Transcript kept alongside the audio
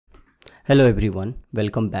Hello everyone,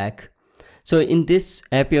 welcome back. So in this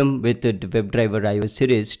appium with the webdriverIO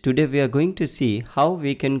series, today we are going to see how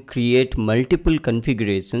we can create multiple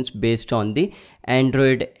configurations based on the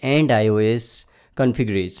Android and iOS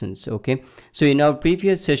configurations. Okay, so in our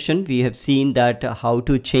previous session we have seen that how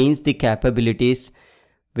to change the capabilities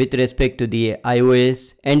with respect to the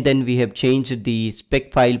iOS, and then we have changed the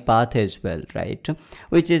spec file path as well, right?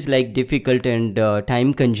 Which is like difficult and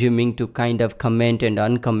time consuming to kind of comment and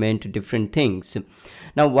uncomment different things.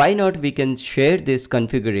 Now why not we can share this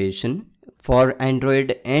configuration for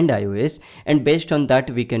Android and iOS, and based on that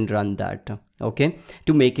we can run that, okay,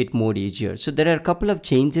 to make it more easier. So there are a couple of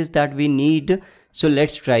changes that we need, so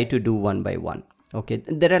let's try to do one by one. Okay,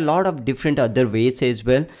 there are a lot of different other ways as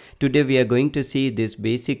well. Today we are going to see this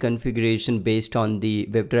basic configuration based on the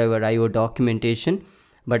webdriverIO documentation,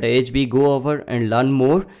 but as we go over and learn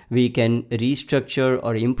more, we can restructure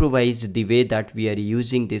or improvise the way that we are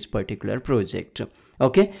using this particular project.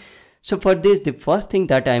 Okay, so for this, the first thing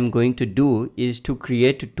that I am going to do is to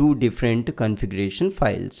create two different configuration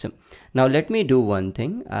files. Now let me do one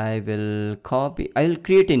thing. I will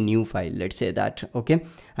create a new file. Let's say that, okay,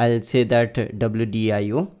 I'll say that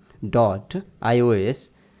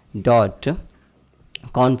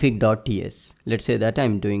wdio.ios.config.ts. Let's say that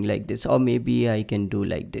I'm doing like this, or maybe I can do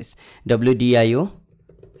like this, wdio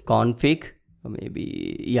config, or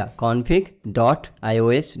maybe, yeah,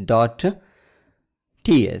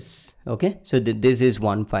 config.ios.ts. okay, so this is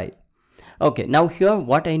one file. Okay, now here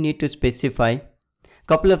what I need to specify,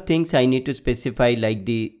 couple of things I need to specify, like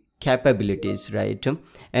the capabilities, right?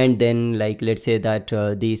 And then like let's say that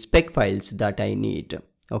the spec files that I need.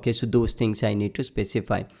 Okay, so those things I need to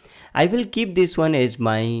specify. I will keep this one as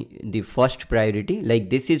the first priority, like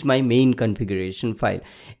this is my main configuration file.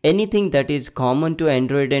 Anything that is common to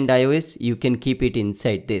Android and iOS, you can keep it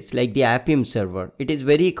inside this, like the appium server. It is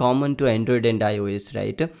very common to Android and iOS,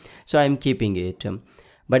 right? So I'm keeping it.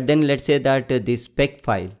 But then let's say that the spec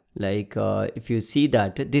file, like if you see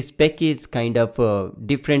that this spec is kind of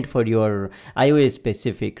different for your iOS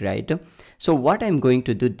specific, right? So what I'm going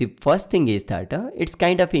to do, the first thing is that it's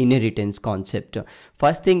kind of inheritance concept.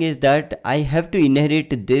 First thing is that I have to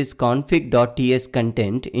inherit this config.ts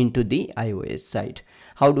content into the iOS side.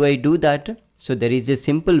 How do I do that? So there is a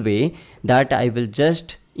simple way that I will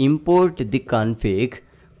just import the config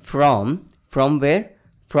from where?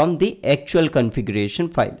 From the actual configuration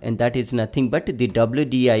file, and that is nothing but the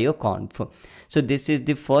wdio conf. So this is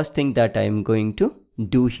the first thing that I am going to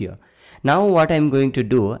do here. Now what I'm going to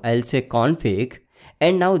do, I'll say config,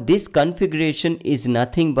 and now this configuration is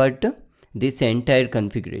nothing but this entire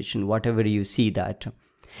configuration, whatever you see that,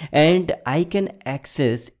 and I can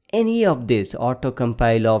access any of this auto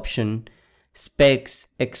compile option, specs,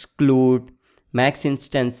 exclude, max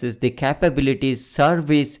instances, the capabilities,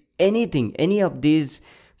 service, anything, any of these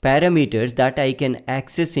parameters that I can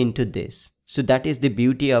access into this. So that is the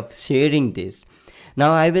beauty of sharing this.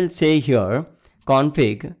 Now I will say here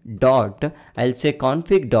config dot, I'll say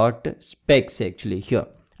config dot specs, actually here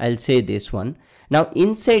I'll say this one. Now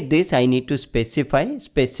inside this I need to specify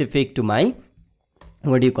specific to my,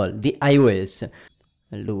 what do you call, the iOS.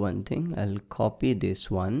 I'll do one thing, I'll copy this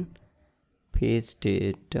one, paste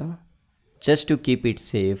it just to keep it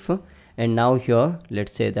safe. And now here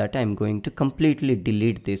let's say that I'm going to completely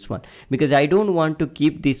delete this one, because I don't want to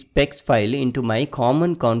keep the specs file into my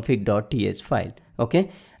common config.ts file.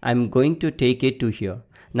 Okay, I'm going to take it to here.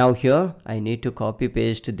 Now here I need to copy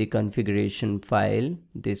paste the configuration file,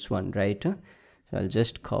 this one, right? So I'll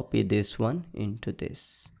just copy this one into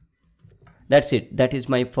this. That's it. That is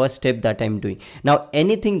my first step that I'm doing. Now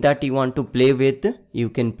anything that you want to play with, you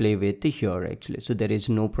can play with here actually, so there is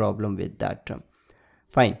no problem with that.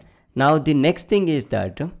 Fine. Now the next thing is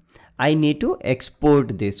that I need to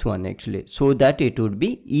export this one actually, so that it would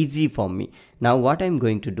be easy for me. Now what I'm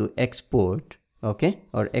going to do, export, okay,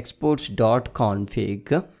 or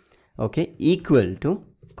exports.config, okay, equal to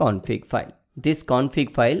config file. This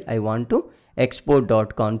config file I want to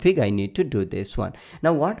export.config, I need to do this one.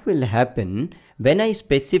 Now what will happen when I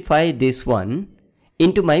specify this one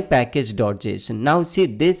into my package.json? Now see,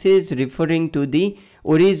 this is referring to the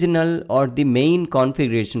original or the main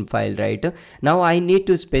configuration file, right? Now I need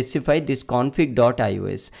to specify this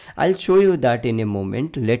config.ios. I'll show you that in a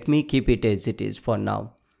moment. Let me keep it as it is for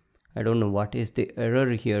now. I don't know what is the error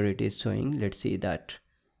here it is showing. Let's see that.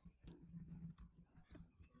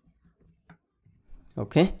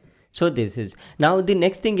 Okay, so this is, now the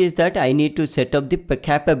next thing is that I need to set up the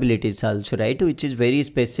capabilities also, right, which is very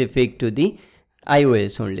specific to the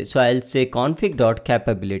iOS only. So I'll say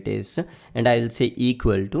config.capabilities and I'll say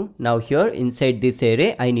equal to, now here inside this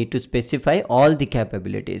array I need to specify all the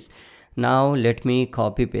capabilities. Now let me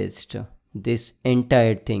copy paste this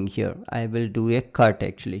entire thing here. I will do a cut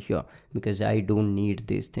actually here because I don't need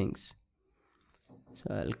these things.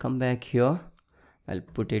 So I'll come back here, I'll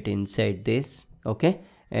put it inside this, okay,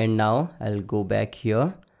 and now I'll go back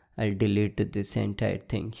here, I'll delete this entire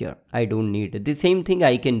thing here. I don't need it. The same thing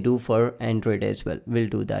I can do for Android as well. We'll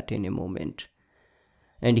do that in a moment.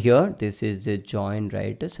 And here this is a join,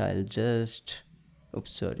 right? So I'll just,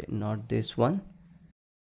 oops, sorry, not this one.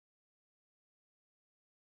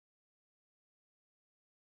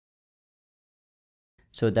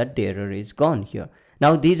 So that the error is gone here.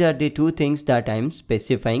 Now these are the two things that I'm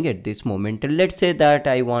specifying at this moment. Let's say that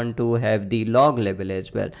I want to have the log level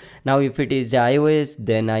as well. Now if it is iOS,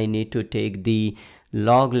 then I need to take the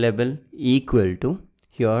log level equal to,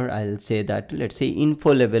 here I'll say that, let's say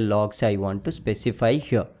info level logs I want to specify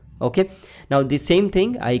here. Okay, now the same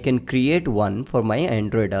thing I can create one for my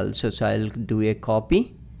Android also. So I'll do a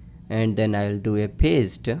copy and then I'll do a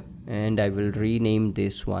paste and I will rename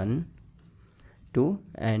this one to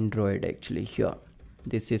Android actually here.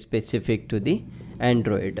 This is specific to the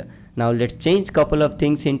Android. Now let's change couple of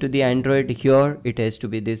things into the Android. Here it has to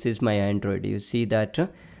be, this is my Android, you see that.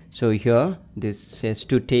 So here this has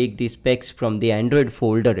to take the specs from the Android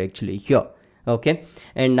folder actually here. Okay,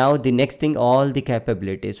 and now the next thing, all the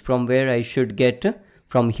capabilities from where I should get,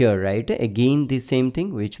 from here, right? Again the same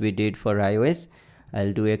thing which we did for iOS.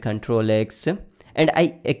 I'll do a Control X and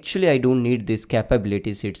I don't need this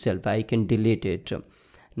capabilities itself, I can delete it.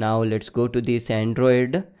 Now let's go to this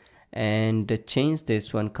Android and change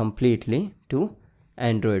this one completely to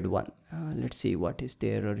Android 1. Let's see what is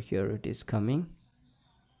the error here. It is coming.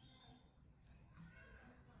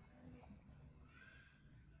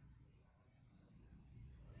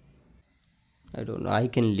 I don't know, I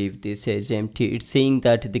can leave this as empty. It's saying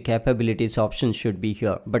that the capabilities option should be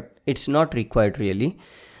here, but it's not required really.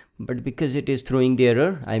 But because it is throwing the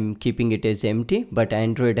error, I'm keeping it as empty, but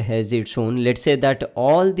Android has its own. Let's say that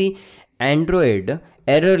all the Android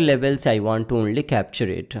error levels I want to only capture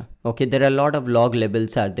it. Okay, there are a lot of log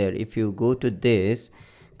levels are there. If you go to this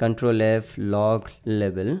Control F log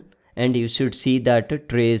level, and you should see that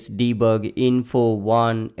trace, debug, info,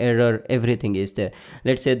 one, error, everything is there.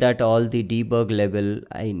 Let's say that all the debug level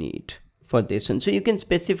I need for this one. So you can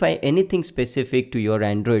specify anything specific to your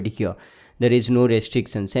Android here. There is no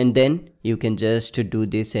restrictions, and then you can just do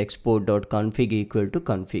this export.config equal to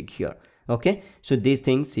config here. Okay, so these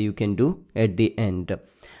things you can do at the end.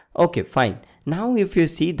 Okay, fine. Now if you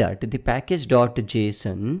see that the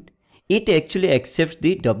package.json, it actually accepts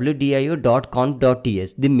the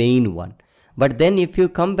wdio.conf.ts, the main one. But then if you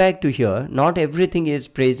come back to here, not everything is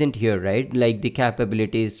present here, right? Like the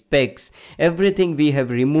capabilities, specs, everything we have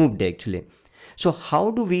removed actually. So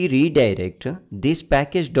how do we redirect this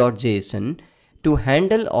package.json to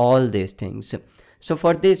handle all these things? So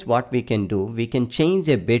for this, what we can do, we can change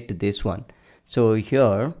a bit this one. So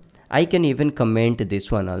here I can even comment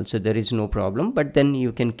this one also, there is no problem, but then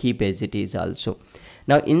you can keep as it is also.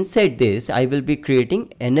 Now inside this, I will be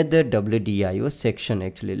creating another wdio section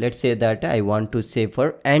actually. Let's say that I want to say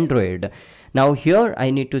for Android. Now here I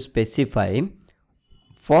need to specify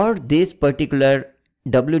for this particular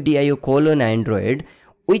wdio:android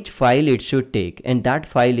which file it should take, and that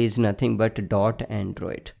file is nothing but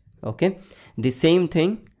 .android. Okay, the same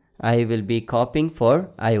thing I will be copying for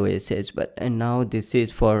iOS as well, and now this is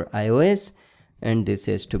for iOS and this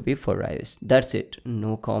has to be for iOS. That's it,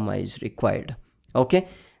 no comma is required. Okay,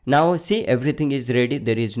 now see, everything is ready,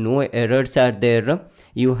 there is no errors are there.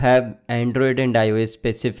 You have Android and iOS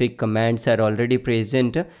specific commands are already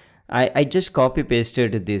present. I just copy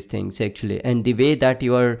pasted these things actually, and the way that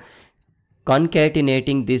you are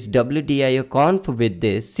concatenating this wdio conf with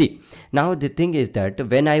this, see, now the thing is that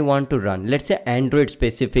when I want to run, let's say Android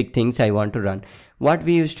specific things I want to run, what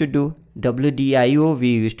we used to do, wdio we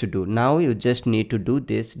used to do. Now you just need to do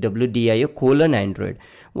this wdio:android.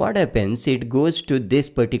 What happens, it goes to this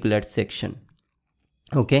particular section.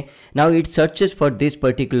 Okay, now it searches for this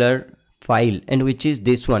particular file, and which is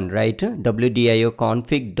this one, right? wdio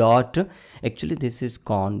config dot, actually this is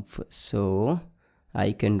conf, so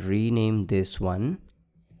I can rename this one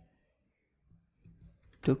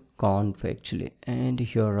to conf actually, and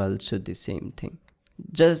here also the same thing.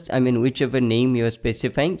 Just, I mean, whichever name you are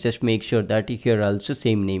specifying, just make sure that here also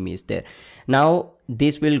same name is there. Now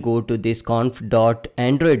this will go to this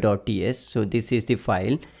conf.android.ts, so this is the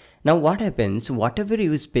file. Now what happens, whatever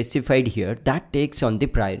you specified here, that takes on the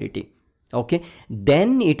priority. Okay,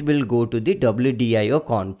 then it will go to the wdio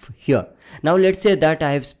conf here. Now let's say that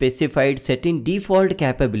I have specified setting default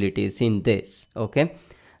capabilities in this. Okay,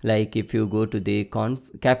 like if you go to the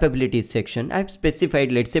capabilities section, I've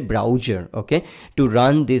specified, let's say, browser, okay, to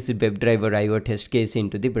run this webdriverIO test case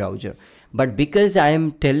into the browser. But because I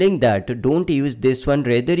am telling that don't use this one,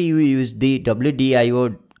 rather you use the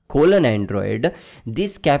wdio :Android,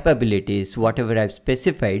 these capabilities, whatever I've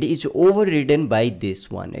specified, is overridden by this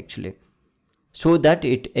one actually, so that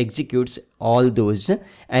it executes all those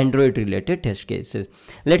Android related test cases.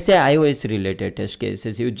 Let's say iOS related test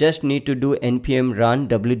cases, you just need to do npm run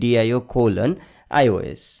wdio :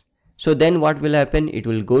 iOS. So then what will happen? It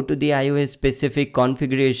will go to the iOS specific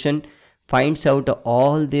configuration, finds out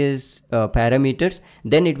all these parameters,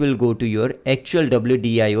 then it will go to your actual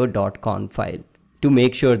wdio.conf file to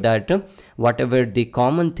make sure that whatever the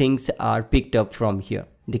common things are picked up from here,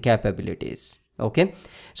 the capabilities. Okay,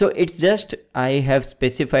 so it's just I have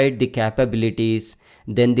specified the capabilities,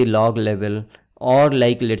 then the log level, or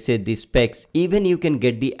like let's say the specs. Even you can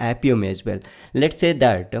get the appium as well. Let's say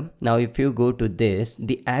that now if you go to this,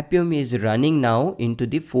 the appium is running now into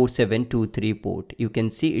the 4723 port. You can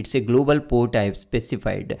see it's a global port I have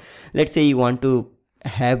specified. Let's say you want to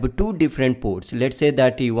have two different ports. Let's say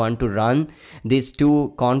that you want to run these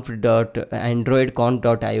two conf.android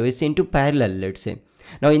conf.ios into parallel, let's say.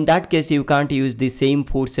 Now in that case you can't use the same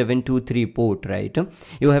 4723 port, right?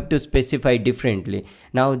 You have to specify differently.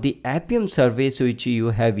 Now the appium service which you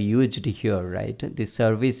have used here, right, the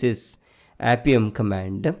service is appium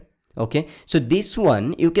command. Okay, so this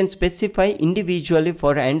one you can specify individually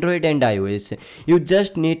for Android and iOS. You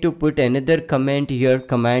just need to put another command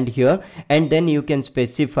here, and then you can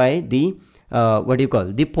specify the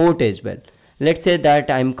the port as well. Let's say that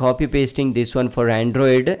I'm copy pasting this one for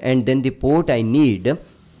Android, and then the port I need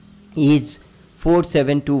is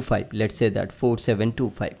 4725. Let's say that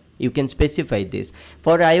 4725. You can specify this.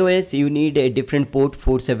 For iOS you need a different port,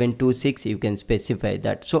 4726. You can specify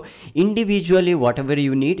that. So individually whatever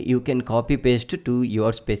you need, you can copy paste to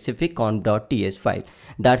your specific conf.ts file.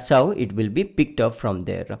 That's how it will be picked up from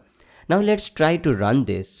there. Now let's try to run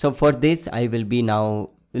this. So for this I will be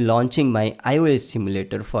now launching my iOS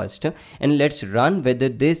simulator first, and let's run whether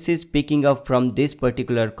this is picking up from this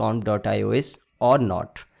particular conf.ios or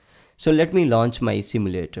not. So let me launch my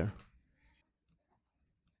simulator.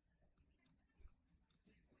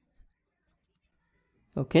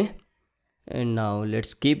 Okay, and now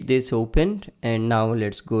let's keep this open, and now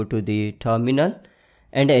let's go to the terminal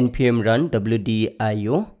and npm run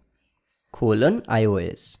wdio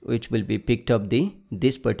 :ios, which will be picked up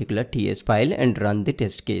this particular ts file and run the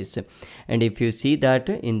test case. And if you see that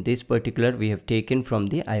in this particular we have taken from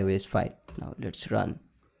the iOS file. Now let's run.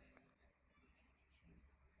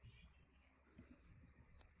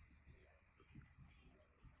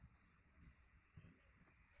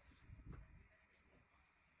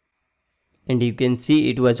 And you can see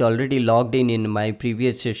it was already logged in my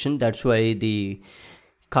previous session. That's why the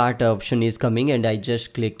cart option is coming, and I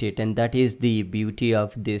just clicked it, and that is the beauty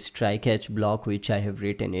of this try catch block which I have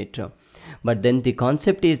written it. But then the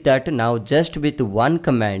concept is that now just with one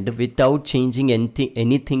command, without changing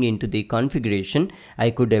anything into the configuration, I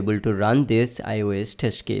could able to run this iOS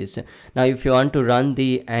test case. Now if you want to run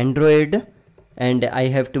the Android, and I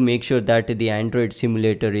have to make sure that the Android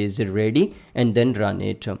simulator is ready and then run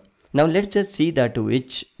it. Now let's just see that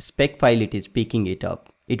which spec file it is picking it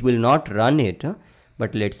up. It will not run it,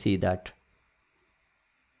 but let's see that.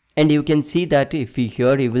 And you can see that if you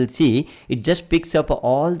here you will see it just picks up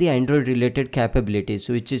all the Android related capabilities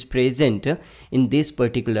which is present in this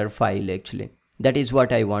particular file actually. That is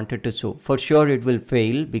what I wanted to show. For sure it will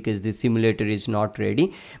fail because the simulator is not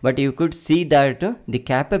ready, but you could see that the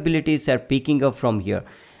capabilities are picking up from here,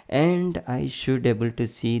 and I should able to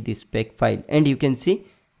see the spec file, and you can see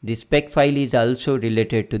the spec file is also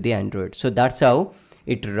related to the Android. So that's how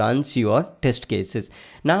it runs your test cases.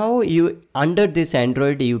 Now you under this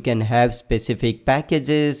Android you can have specific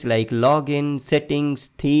packages like login, settings,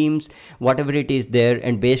 themes, whatever it is there,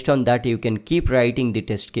 and based on that you can keep writing the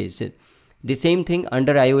test cases. The same thing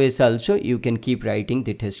under iOS also, you can keep writing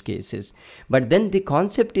the test cases. But then the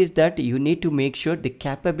concept is that you need to make sure the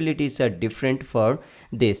capabilities are different for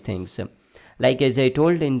these things. Like as I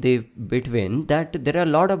told in the between that there are a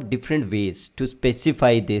lot of different ways to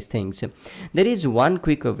specify these things. There is one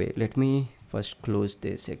quicker way. Let me first close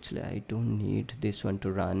this. Actually I don't need this one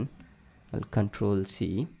to run. I'll control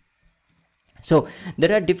C. So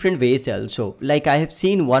there are different ways also. Like I have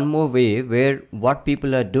seen one more way where what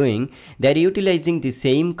people are doing, they're utilizing the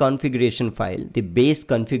same configuration file, the base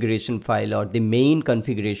configuration file or the main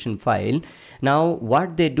configuration file. Now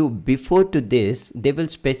what they do before to this, they will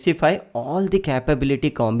specify all the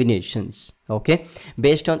capability combinations, okay,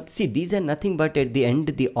 based on, see, these are nothing but at the end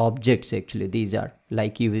the objects actually, these are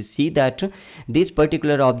like you will see that this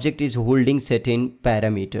particular object is holding certain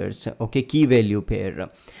parameters, okay, key value pair.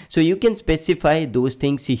 So you can specify those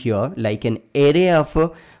things here, like an array of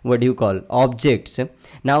what do you call objects.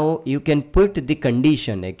 Now you can put the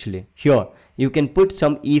condition, actually here you can put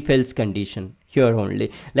some if else condition here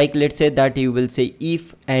only, like let's say that you will say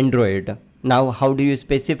if Android. Now how do you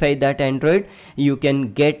specify that Android? You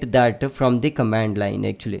can get that from the command line,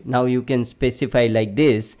 actually. Now you can specify like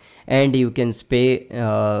this, and you can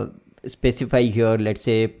specify here, let's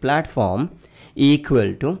say platform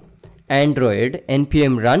equal to Android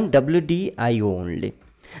npm run wdio only.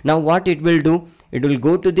 Now what it will do, it will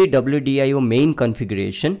go to the wdio main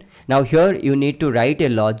configuration. Now here you need to write a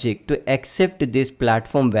logic to accept this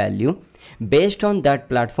platform value. Based on that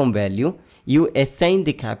platform value, you assign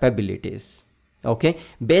the capabilities, okay.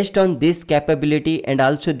 Based on this capability and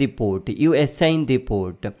also the port, you assign the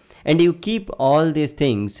port, and you keep all these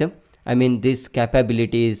things, I mean this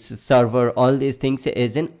capabilities, server, all these things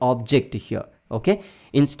as an object here, okay,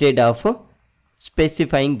 instead of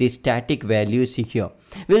specifying the static values here.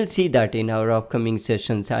 We'll see that in our upcoming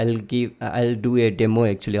sessions. I'll do a demo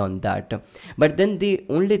actually on that. But then the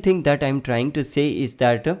only thing that I'm trying to say is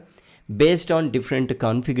that based on different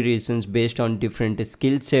configurations, based on different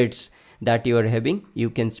skill sets that you are having, you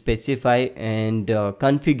can specify and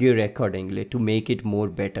configure accordingly to make it more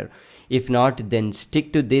better. If not, then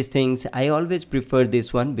stick to these things. I always prefer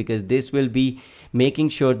this one because this will be making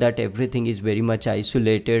sure that everything is very much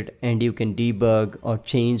isolated and you can debug or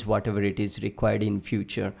change whatever it is required in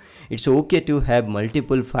future. It's okay to have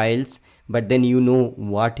multiple files, but then you know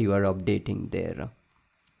what you are updating there.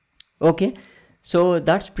 Okay. So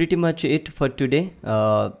that's pretty much it for today.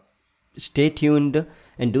 Stay tuned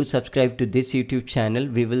and do subscribe to this YouTube channel.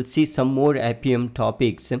 We will see some more appium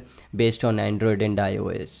topics based on Android and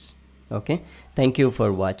iOS. Okay. Thank you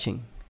for watching.